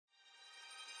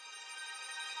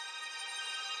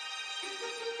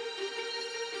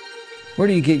Where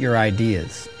do you get your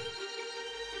ideas?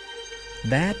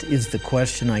 That is the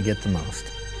question I get the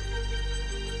most.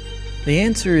 The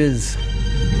answer is,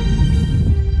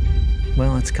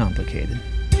 well, it's complicated.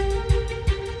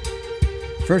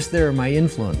 First, there are my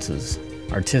influences,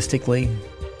 artistically,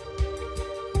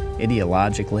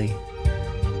 ideologically,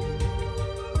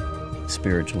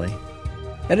 spiritually.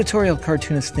 Editorial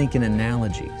cartoonists think in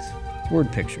analogies,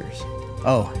 word pictures.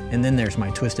 Oh, and then there's my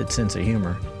twisted sense of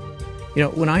humor. You know,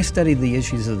 when I study the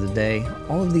issues of the day,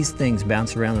 all of these things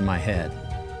bounce around in my head.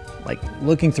 Like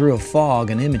looking through a fog,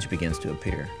 an image begins to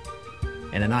appear,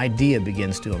 and an idea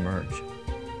begins to emerge.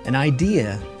 An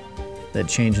idea that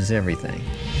changes everything.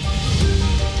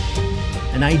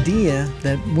 An idea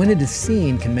that, when it is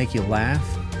seen, can make you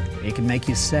laugh, it can make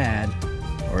you sad,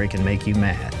 or it can make you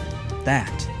mad.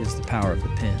 That is the power of the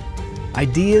pen.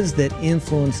 Ideas that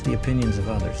influence the opinions of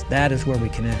others. That is where we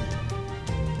connect.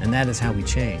 And that is how we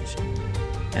change.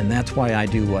 And that's why I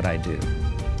do what I do.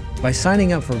 By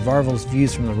signing up for Varvel's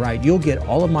Views from the Right, you'll get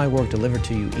all of my work delivered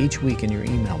to you each week in your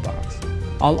email box.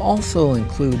 I'll also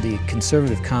include the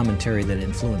conservative commentary that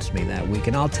influenced me that week,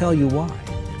 and I'll tell you why.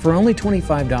 For only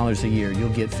 $25 a year, you'll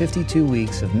get 52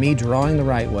 weeks of me drawing the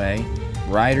right way,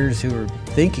 writers who are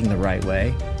thinking the right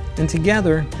way, and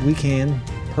together we can,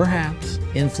 perhaps,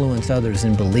 influence others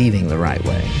in believing the right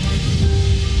way.